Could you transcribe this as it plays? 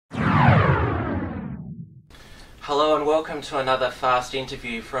Hello and welcome to another fast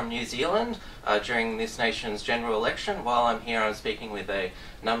interview from New Zealand during this nation's general election. While I'm here, I'm speaking with a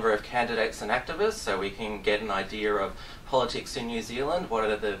number of candidates and activists so we can get an idea of politics in New Zealand, what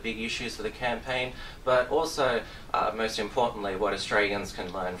are the big issues for the campaign, but also, most importantly, what Australians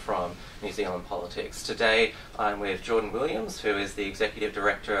can learn from New Zealand politics. Today, I'm with Jordan Williams, who is the Executive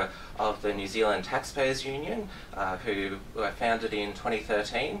Director of the New Zealand Taxpayers Union, who were founded in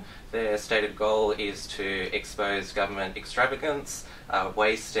 2013. Their stated goal is to expose government extravagance,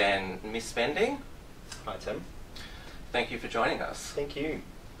 waste and misspending. Hi Tim. Thank you for joining us. Thank you.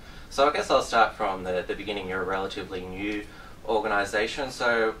 So I guess I'll start from the beginning. You're a relatively new organisation,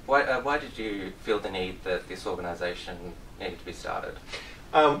 so why did you feel the need that this organisation needed to be started?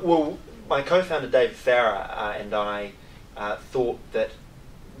 Well, my co-founder David Farrer and I thought that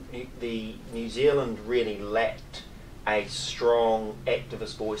the New Zealand really lacked a strong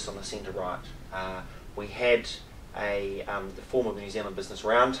activist voice on the centre-right. We had the form of the New Zealand Business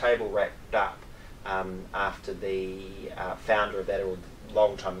Roundtable wrapped up after the founder of that, or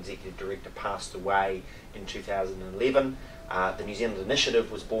long-time executive director, passed away in 2011. The New Zealand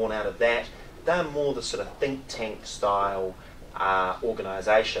Initiative was born out of that. They're more the sort of think tank style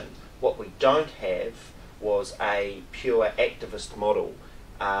organisation. What we don't have was a pure activist model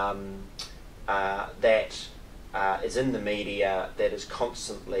that is in the media, that is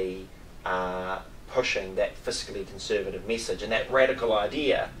constantly pushing that fiscally conservative message and that radical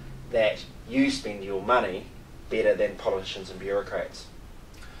idea that you spend your money better than politicians and bureaucrats.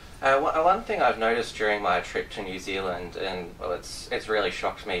 One thing I've noticed during my trip to New Zealand, and well, it's really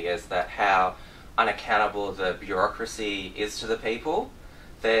shocked me, is that how unaccountable the bureaucracy is to the people.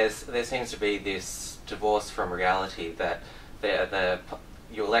 There seems to be this divorce from reality that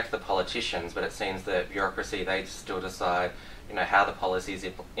you elect the politicians, but it seems the bureaucracy, they still decide, how the policy is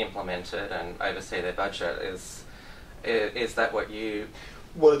implemented and oversee their budget. Is that what you?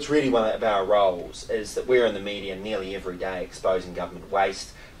 Well, it's really one of our roles, is that we're in the media nearly every day exposing government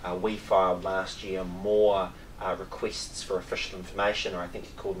waste. We filed last year more requests for official information, or I think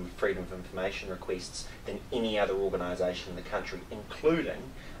you call them freedom of information requests, than any other organisation in the country,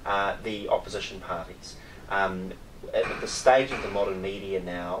 including the opposition parties. At the state of the modern media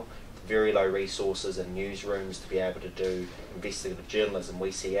now, very low resources and newsrooms to be able to do investigative journalism,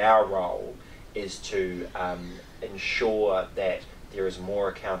 we see our role is to ensure that there is more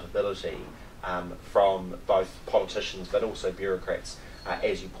accountability from both politicians but also bureaucrats,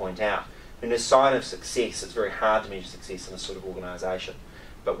 as you point out. And as a sign of success, it's very hard to measure success in a sort of organisation,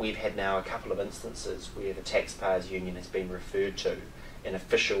 but we've had now a couple of instances where the Taxpayers Union has been referred to in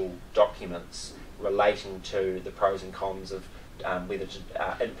official documents relating to the pros and cons of whether to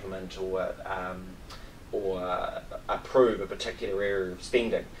implement or approve a particular area of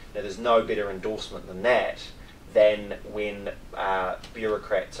spending. Now, there's no better endorsement than when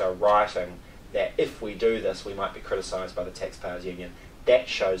bureaucrats are writing that if we do this, we might be criticised by the Taxpayers Union. That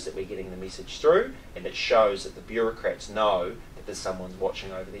shows that we're getting the message through, and it shows that the bureaucrats know that there's someone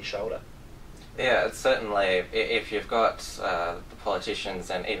watching over their shoulder. Yeah, it's certainly, if you've got the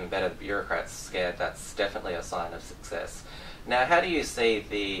politicians and even better the bureaucrats scared, that's definitely a sign of success. Now, how do you see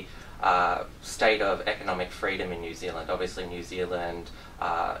the state of economic freedom in New Zealand? Obviously, New Zealand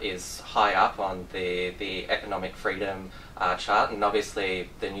is high up on the economic freedom chart, and obviously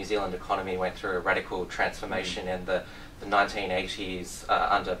the New Zealand economy went through a radical transformation in the 1980s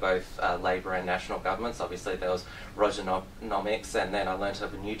under both Labour and national governments. Obviously there was Rogernomics, and then I learnt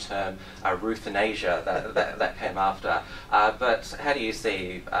of a new term, Ruthanasia, that came after. But how do you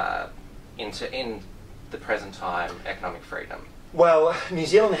see in the present time economic freedom? Well, New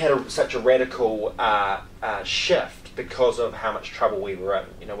Zealand had such a radical shift because of how much trouble we were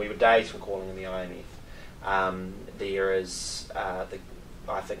in. We were days from calling in the IMF. There is, I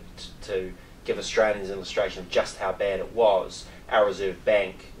think, to give Australians an illustration of just how bad it was, our Reserve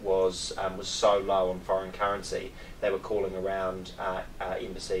Bank was so low on foreign currency, they were calling around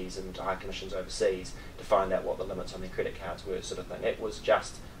embassies and high commissions overseas to find out what the limits on their credit cards were, sort of thing. It was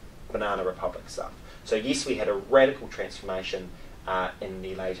just Banana Republic stuff. So yes, we had a radical transformation in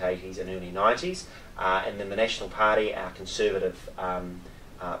the late 80s and early 90s, and then the National Party, our conservative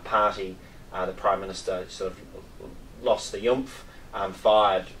party, the Prime Minister sort of lost the oomph,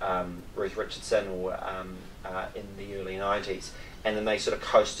 fired Ruth Richardson in the early 90s, and then they sort of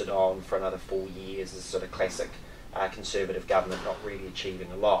coasted on for another 4 years as sort of classic conservative government, not really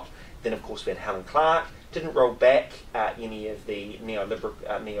achieving a lot. Then of course we had Helen Clark, didn't roll back any of the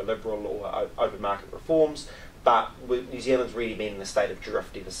neoliberal or open market reforms, but New Zealand's really been in a state of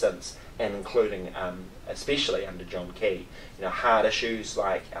drift ever since, and including especially under John Key. Hard issues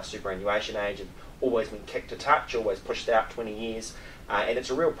like our superannuation age have always been kicked to touch, always pushed out 20 years, and it's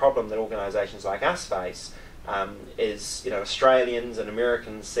a real problem that organisations like us face. Is Australians and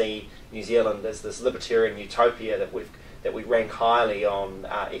Americans see New Zealand as this libertarian utopia that we rank highly on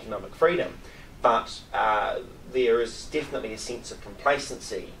economic freedom, but there is definitely a sense of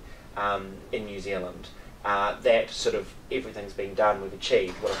complacency in New Zealand that sort of everything's been done, we've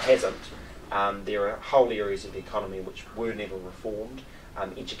achieved. Well, it hasn't. There are whole areas of the economy which were never reformed.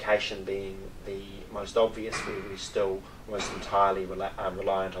 Education being the most obvious, where we're still almost entirely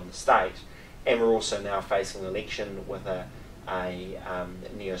reliant on the state. And we're also now facing an election with a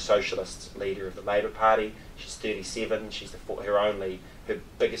neo-socialist leader of the Labour Party. She's 37. She's her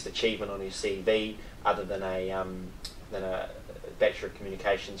biggest achievement on her CV, other than a Bachelor of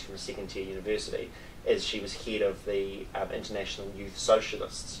Communications from a second-tier university, is she was head of the International Youth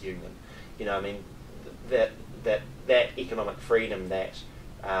Socialists Union. That economic freedom that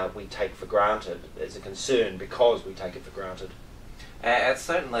we take for granted is a concern because we take it for granted. It's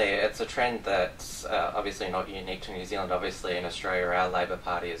a trend that's obviously not unique to New Zealand. Obviously in Australia our Labour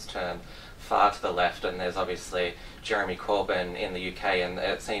Party has turned far to the left, and there's obviously Jeremy Corbyn in the UK, and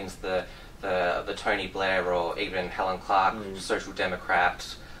it seems the Tony Blair or even Helen Clark Social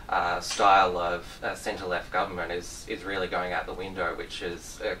Democrat style of centre-left government is really going out the window, which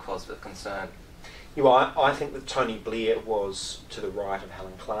is a cause for concern. I think that Tony Blair was to the right of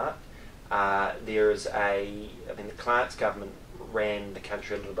Helen Clark. The Clark's government ran the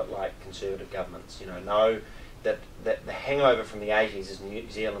country a little bit like Conservative governments. That the hangover from the 80s is New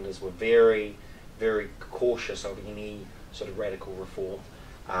Zealanders were very, very cautious of any sort of radical reform,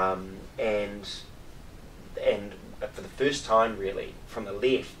 and for the first time really from the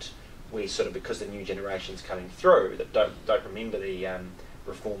left, we sort of, because the new generation's coming through that don't remember the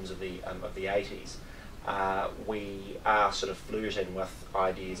reforms of the 80s, we are sort of flirting with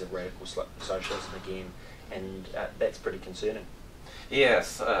ideas of radical socialism again, and that's pretty concerning.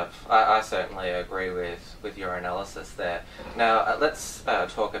 Yes, I certainly agree with your analysis there. Now, let's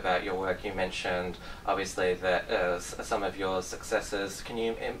talk about your work. You mentioned, obviously, that some of your successes. Can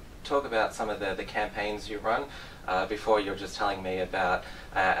you talk about some of the campaigns you run? Before, you were just telling me about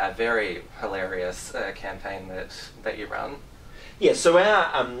a very hilarious campaign that you run. Yeah, so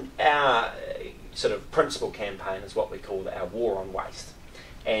our sort of principal campaign is what we call our War on Waste.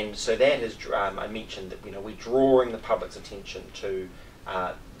 And so that is, I mentioned that we're drawing the public's attention to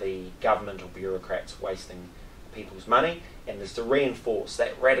the government or bureaucrats wasting people's money, and is to reinforce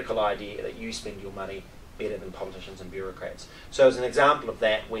that radical idea that you spend your money better than politicians and bureaucrats. So as an example of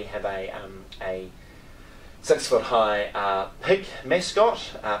that, we have a 6-foot-high pig mascot,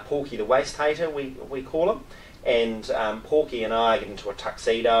 Porky the Waste Hater, we call him. And Porky and I get into a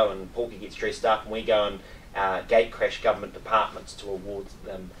tuxedo, and Porky gets dressed up, and we go and gate crash government departments to award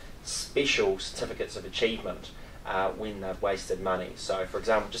them special certificates of achievement when they've wasted money. So, for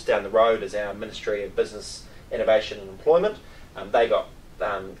example, just down the road is our Ministry of Business, Innovation and Employment. They got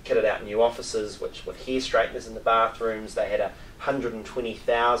kitted out new offices with hair straighteners in the bathrooms. They had a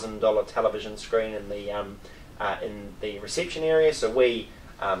 $120,000 television screen in the reception area. So we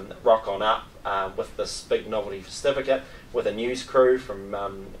rock on up with this big novelty certificate with a news crew from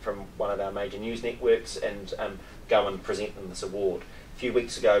one of our major news networks, and go and present them this award. A few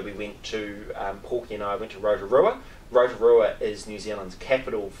weeks ago we went to, Porky and I went to Rotorua. Rotorua is New Zealand's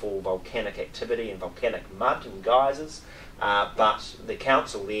capital for volcanic activity and volcanic mud and geysers, but the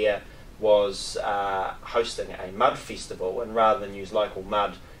council there was hosting a mud festival, and rather than use local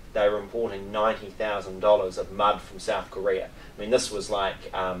mud, they were importing $90,000 of mud from South Korea. I mean, this was like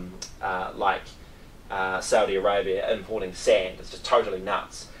Saudi Arabia importing sand. It's just totally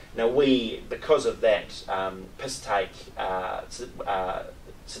nuts. Now we, because of that piss take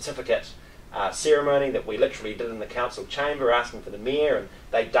certificate ceremony that we literally did in the council chamber, asking for the mayor, and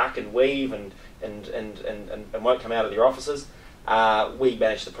they duck and weave and won't come out of their offices, we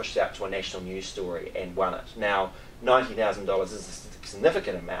managed to push it out to a national news story and won it. Now, $90,000 is a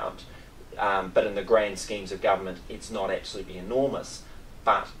significant amount, but in the grand schemes of government, it's not absolutely enormous,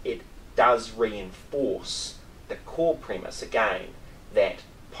 but it does reinforce the core premise, again, that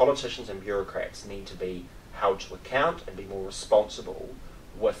politicians and bureaucrats need to be held to account and be more responsible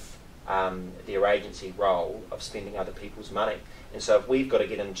with their agency role of spending other people's money. And so if we've got to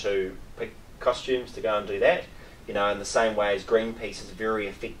get into pig costumes to go and do that, in the same way as Greenpeace is very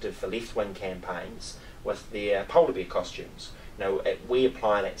effective for left-wing campaigns with their polar bear costumes, we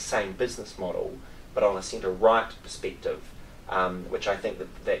apply that same business model, but on a centre-right perspective, which I think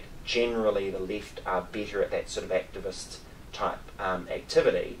that generally the left are better at that sort of activist type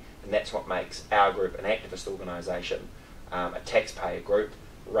activity, and that's what makes our group an activist organisation, a taxpayer group,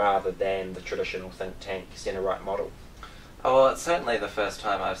 rather than the traditional think tank centre-right model. Oh, well, it's certainly the first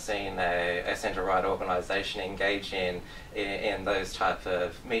time I've seen a centre-right organisation engage in those type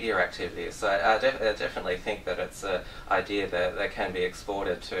of media activities. So I definitely think that it's an idea that can be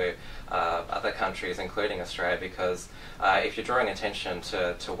exported to other countries, including Australia, because if you're drawing attention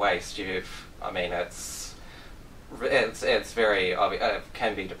to waste, it's very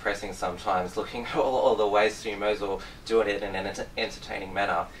can be depressing sometimes looking at all the waste. You may as well do it in an entertaining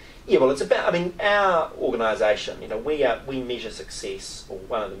manner. Yeah, well, it's about. I mean, our organisation. We measure success, or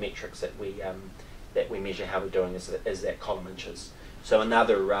one of the metrics that we measure how we're doing is that column inches. So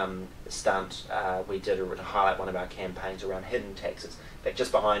another stunt we did to highlight one of our campaigns around hidden taxes. In fact,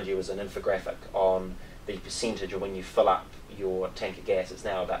 just behind you is an infographic on the percentage of when you fill up your tank of gas. It's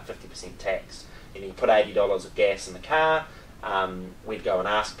now about 50% tax. You put $80 of gas in the car. We'd go and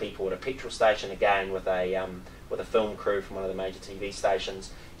ask people at a petrol station, again with a film crew from one of the major TV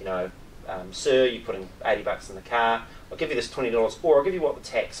stations, sir, you're putting $80 in the car, I'll give you this $20, or I'll give you what the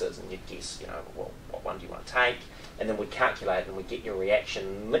tax is, and you'd guess, well, what one do you want to take, and then we'd calculate and we'd get your reaction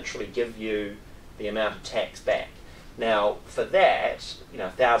and literally give you the amount of tax back. Now, for that,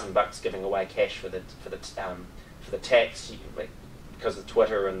 $1,000 giving away cash for the tax, because of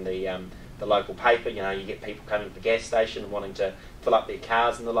Twitter and the local paper, you get people coming to the gas station and wanting to fill up their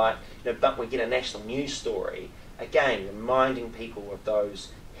cars and the like, but we get a national news story, again, reminding people of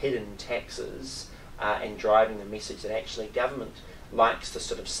those hidden taxes and driving the message that actually government likes to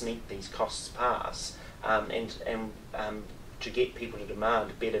sort of sneak these costs past and to get people to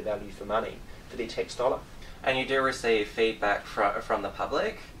demand better value for money for their tax dollar. And you do receive feedback from the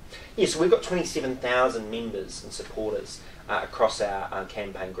public? Yes, we've got 27,000 members and supporters across our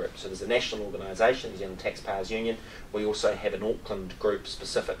campaign group. So there's a national organisation, Zealand Taxpayers Union. We also have an Auckland group,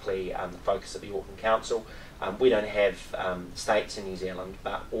 specifically the focus of the Auckland Council. We don't have states in New Zealand,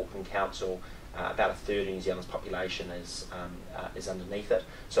 but Auckland Council, about a third of New Zealand's population is underneath it.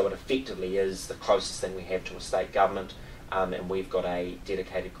 So it effectively is the closest thing we have to a state government, and we've got a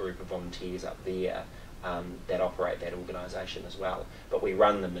dedicated group of volunteers up there that operate that organisation as well. But we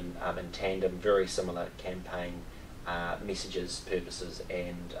run them in tandem, very similar campaign messages, purposes,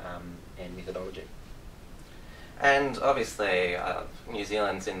 and methodology. And obviously, New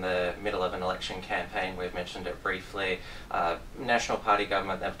Zealand's in the middle of an election campaign. We've mentioned it briefly. National Party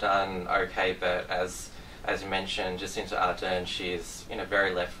government, they've done okay, but as you mentioned, Jacinta Ardern, she's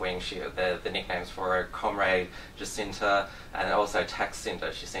very left wing. The nicknames for her, Comrade Jacinta, and also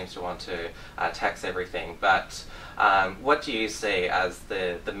Taxcinta. She seems to want to tax everything. But what do you see as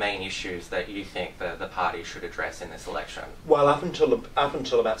the main issues that you think the party should address in this election? Well, up until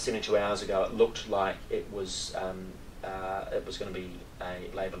about 72 hours ago, it looked like it was going to be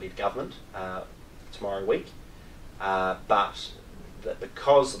a Labour-led government tomorrow week, but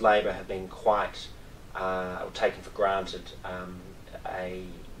because Labour have been quite taken for granted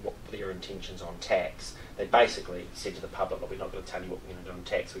what their intentions on tax, they basically said to the public, look, we're not going to tell you what we're going to do on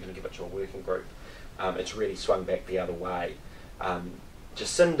tax, we're going to give it to a working group. It's really swung back the other way.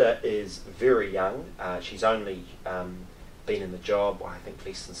 Jacinda is very young. She's only been in the job, I think,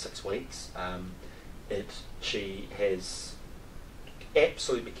 less than 6 weeks. She has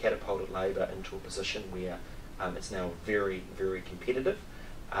absolutely catapulted Labour into a position where it's now very, very competitive.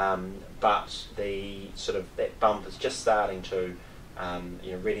 But that bump is just starting to,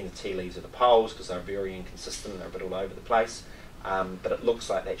 reading the tea leaves of the polls, because they're very inconsistent, they're a bit all over the place. But it looks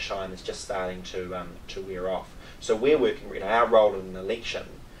like that shine is just starting to wear off. So we're working, our role in an election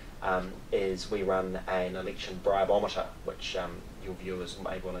is we run an election bribeometer, which your viewers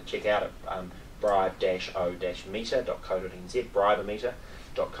may want to check out at bribe-o-meter.co.nz,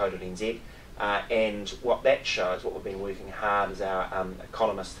 bribeometer.co.nz. And what that shows, what we've been working hard, is our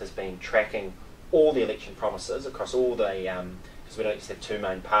economist has been tracking all the election promises across all the, because we don't just have two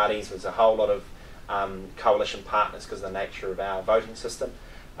main parties, there's a whole lot of coalition partners because of the nature of our voting system,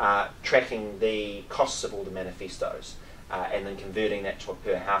 tracking the costs of all the manifestos and then converting that to a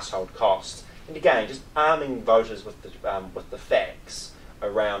per household cost. And again, just arming voters with the facts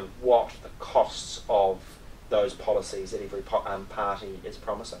around what the costs of those policies that every party is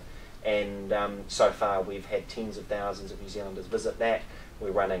promising. And so far we've had tens of thousands of New Zealanders visit that.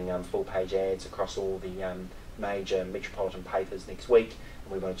 We're running full-page ads across all the major metropolitan papers next week,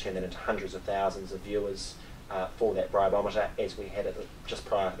 and we want to turn that into hundreds of thousands of viewers for that bribeometer, as we had it just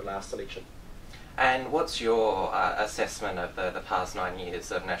prior to the last election. And what's your assessment of the past 9 years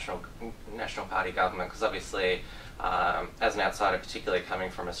of National Party government? Because obviously, as an outsider, particularly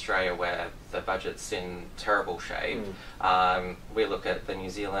coming from Australia, where the budget's in terrible shape, we look at the New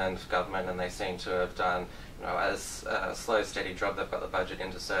Zealand government and they seem to have done as a slow, steady job, they've got the budget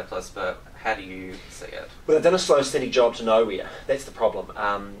into surplus, but how do you see it? Well, they've done a slow, steady job to nowhere. That's the problem.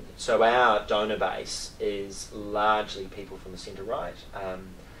 So our donor base is largely people from the centre-right, and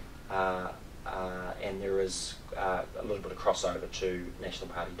there is a little bit of crossover to National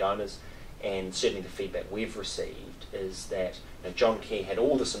Party donors. And certainly the feedback we've received is that John Key had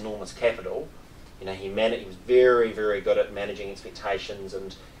all this enormous capital. He was very, very good at managing expectations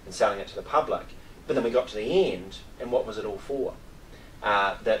and selling it to the public. But then we got to the end, and what was it all for?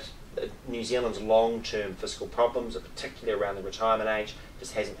 That New Zealand's long-term fiscal problems, particularly around the retirement age,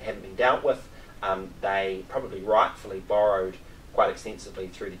 just haven't been dealt with. They probably rightfully borrowed quite extensively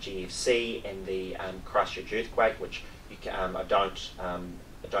through the GFC and the Christchurch earthquake, which I don't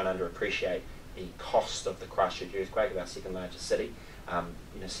underappreciate the cost of the Christchurch earthquake of our second largest city.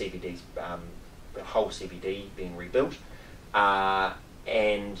 CBD's the whole CBD being rebuilt,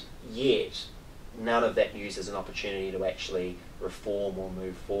 and yet none of that used as an opportunity to actually reform or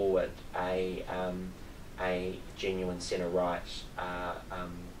move forward a genuine centre-right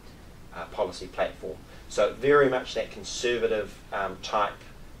policy platform. So very much that conservative type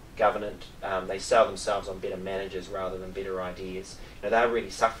government. They sell themselves on better managers rather than better ideas. They're really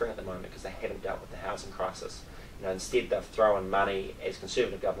suffering at the moment because they haven't dealt with the housing crisis. Instead they've thrown money, as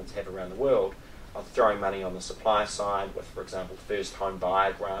conservative governments have around the world, of throwing money on the supply side with, for example, first home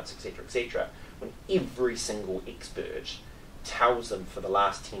buyer grants, etc., when every single expert tells them for the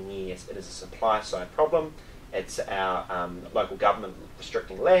last 10 years it is a supply side problem. It's our local government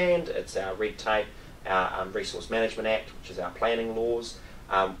restricting land, it's our red tape, our Resource Management Act, which is our planning laws,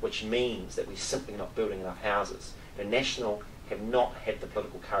 which means that we're simply not building enough houses. National have not had the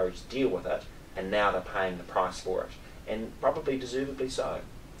political courage to deal with it, and now they're paying the price for it, and probably deservedly so.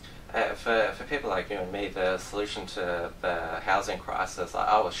 For people like you and me, the solution to the housing crisis,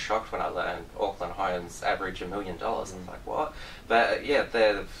 I was shocked when I learned Auckland homes average $1 million. I was like, what? But yeah,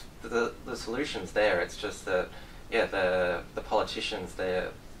 the solution's there. It's just that, the politicians,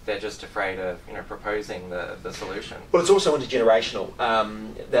 they're just afraid of proposing the solution. Well, it's also intergenerational.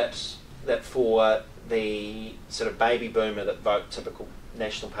 That for the sort of baby boomer that vote typical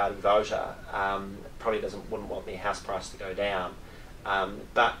National Party voter probably wouldn't want their house price to go down.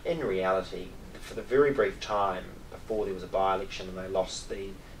 But in reality, for the very brief time before there was a by-election and they lost the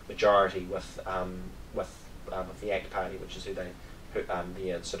majority with the ACT Party, which is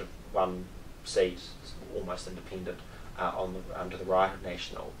the sort of one seat, almost independent, to the right of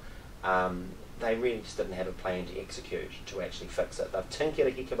National, they really just didn't have a plan to execute to actually fix it. They've tinkered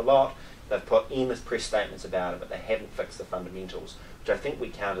a heck of a lot. They've put endless press statements about it, but they haven't fixed the fundamentals, which I think we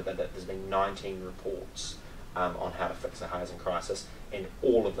counted that there's been 19 reports on how to fix the housing crisis, and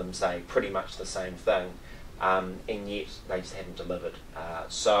all of them say pretty much the same thing, and yet they just haven't delivered.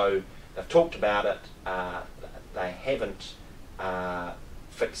 So they've talked about it, they haven't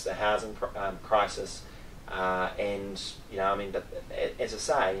fixed the housing crisis, and as I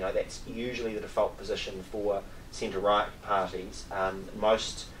say, that's usually the default position for centre-right parties.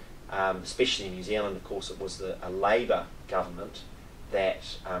 Most, especially in New Zealand, of course, it was a Labour government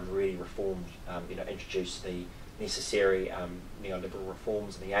that really reformed, introduced the necessary neoliberal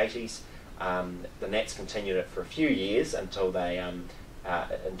reforms in the 80s. The Nats continued it for a few years until they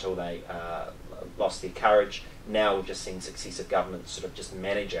lost their courage. Now we've just seen successive governments sort of just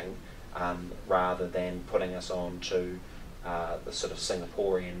managing rather than putting us on to the sort of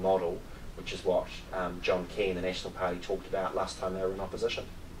Singaporean model, which is what John Key and the National Party talked about last time they were in opposition.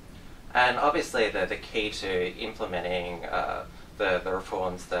 And obviously the key to implementing the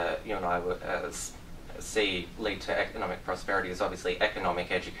reforms that you and I would see lead to economic prosperity is obviously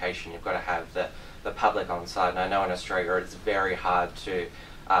economic education. You've got to have the public on side. And I know in Australia it's very hard to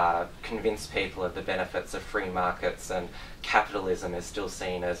convince people of the benefits of free markets, and capitalism is still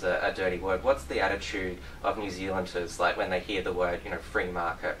seen as a dirty word. What's the attitude of New Zealanders like when they hear the word, free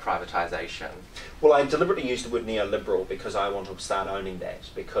market, privatisation? Well, I deliberately used the word neoliberal because I want to start owning that,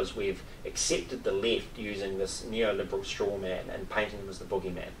 because we've accepted the left using this neoliberal straw man and painting them as the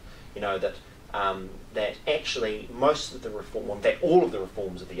boogeyman. That actually most of the reform, in fact all of the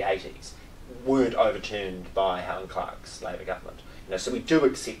reforms of the 80s weren't overturned by Helen Clark's Labour government. So we do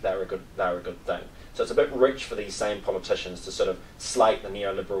accept they're a good thing. So it's a bit rich for these same politicians to sort of slate the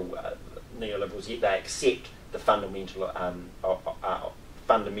neoliberals, yet they accept the fundamentals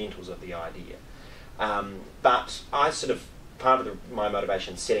of the idea. But part of my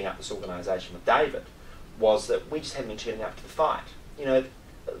motivation setting up this organisation with David was that we just haven't been turning up to the fight.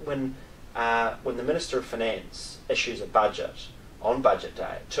 When the Minister of Finance issues a budget on budget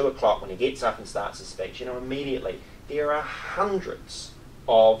day at 2 o'clock, when he gets up and starts his speech, immediately there are hundreds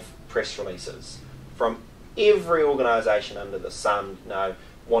of press releases from every organisation under the sun,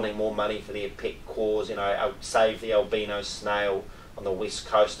 wanting more money for their pet cause, save the albino snail on the west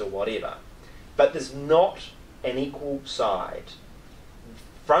coast or whatever. But there's not an equal side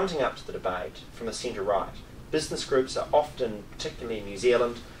fronting up to the debate from the centre-right. Business groups are often, particularly in New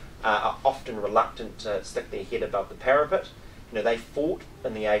Zealand, are often reluctant to stick their head above the parapet. They fought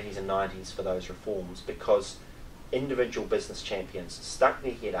in the 80s and 90s for those reforms because individual business champions stuck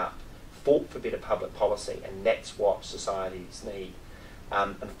their head up, fought for better public policy, and that's what societies need.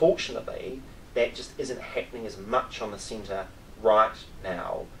 Unfortunately, that just isn't happening as much on the centre right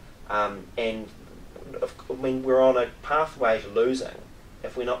now, and we're on a pathway to losing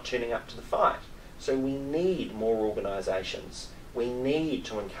if we're not turning up to the fight. So we need more organisations. We need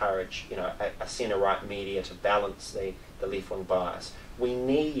to encourage, a centre-right media to balance the left-wing bias. We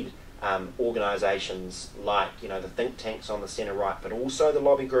need organisations like, the think tanks on the centre-right, but also the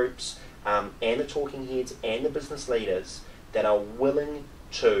lobby groups and the talking heads and the business leaders that are willing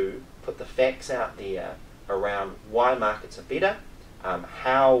to put the facts out there around why markets are better,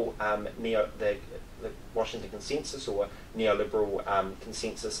 how the Washington Consensus or neoliberal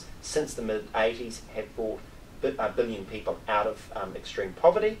consensus since the mid-80s have brought a billion people out of extreme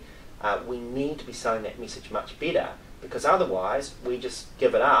poverty. We need to be selling that message much better, because otherwise we just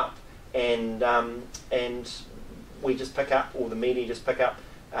give it up and we just pick up, or the media just pick up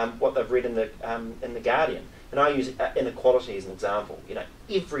what they've read in the Guardian. And I use inequality as an example.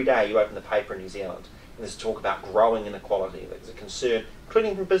 Every day you open the paper in New Zealand and there's talk about growing inequality. There's a concern,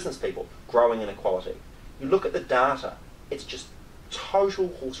 including from business people, growing inequality. You look at the data, it's just total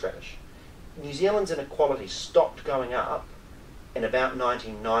horseradish. New Zealand's inequality stopped going up in about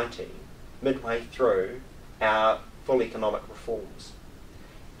 1990, midway through our full economic reforms.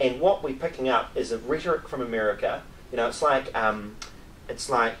 And what we're picking up is a rhetoric from America. It's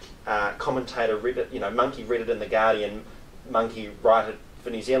like commentator read it, monkey read it in the Guardian, monkey write it for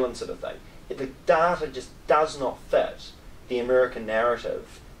New Zealand sort of thing. The data just does not fit the American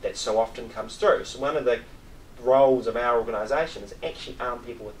narrative that so often comes through. So one of the roles of our organisation is actually arm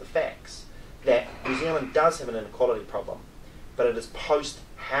people with the facts that New Zealand does have an inequality problem, but it is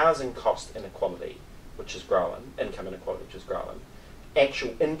post-housing cost inequality, which is growing, income inequality, which is growing.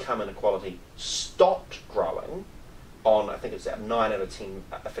 Actual income inequality stopped growing on, I think it's 9 out of 10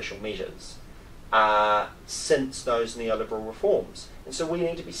 official measures, since those neoliberal reforms. And so we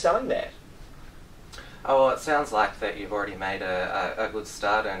need to be selling that. Oh, well, it sounds like that you've already made a good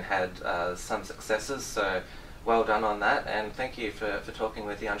start and had some successes, so well done on that, and thank you for talking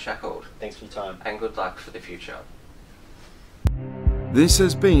with the Unshackled. Thanks for your time. And good luck for the future. This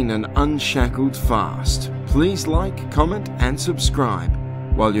has been an Unshackled Fast. Please like, comment and subscribe.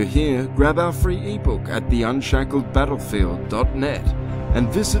 While you're here, grab our free ebook at theunshackledbattlefield.net and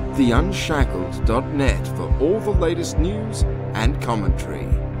visit theunshackled.net for all the latest news and commentary.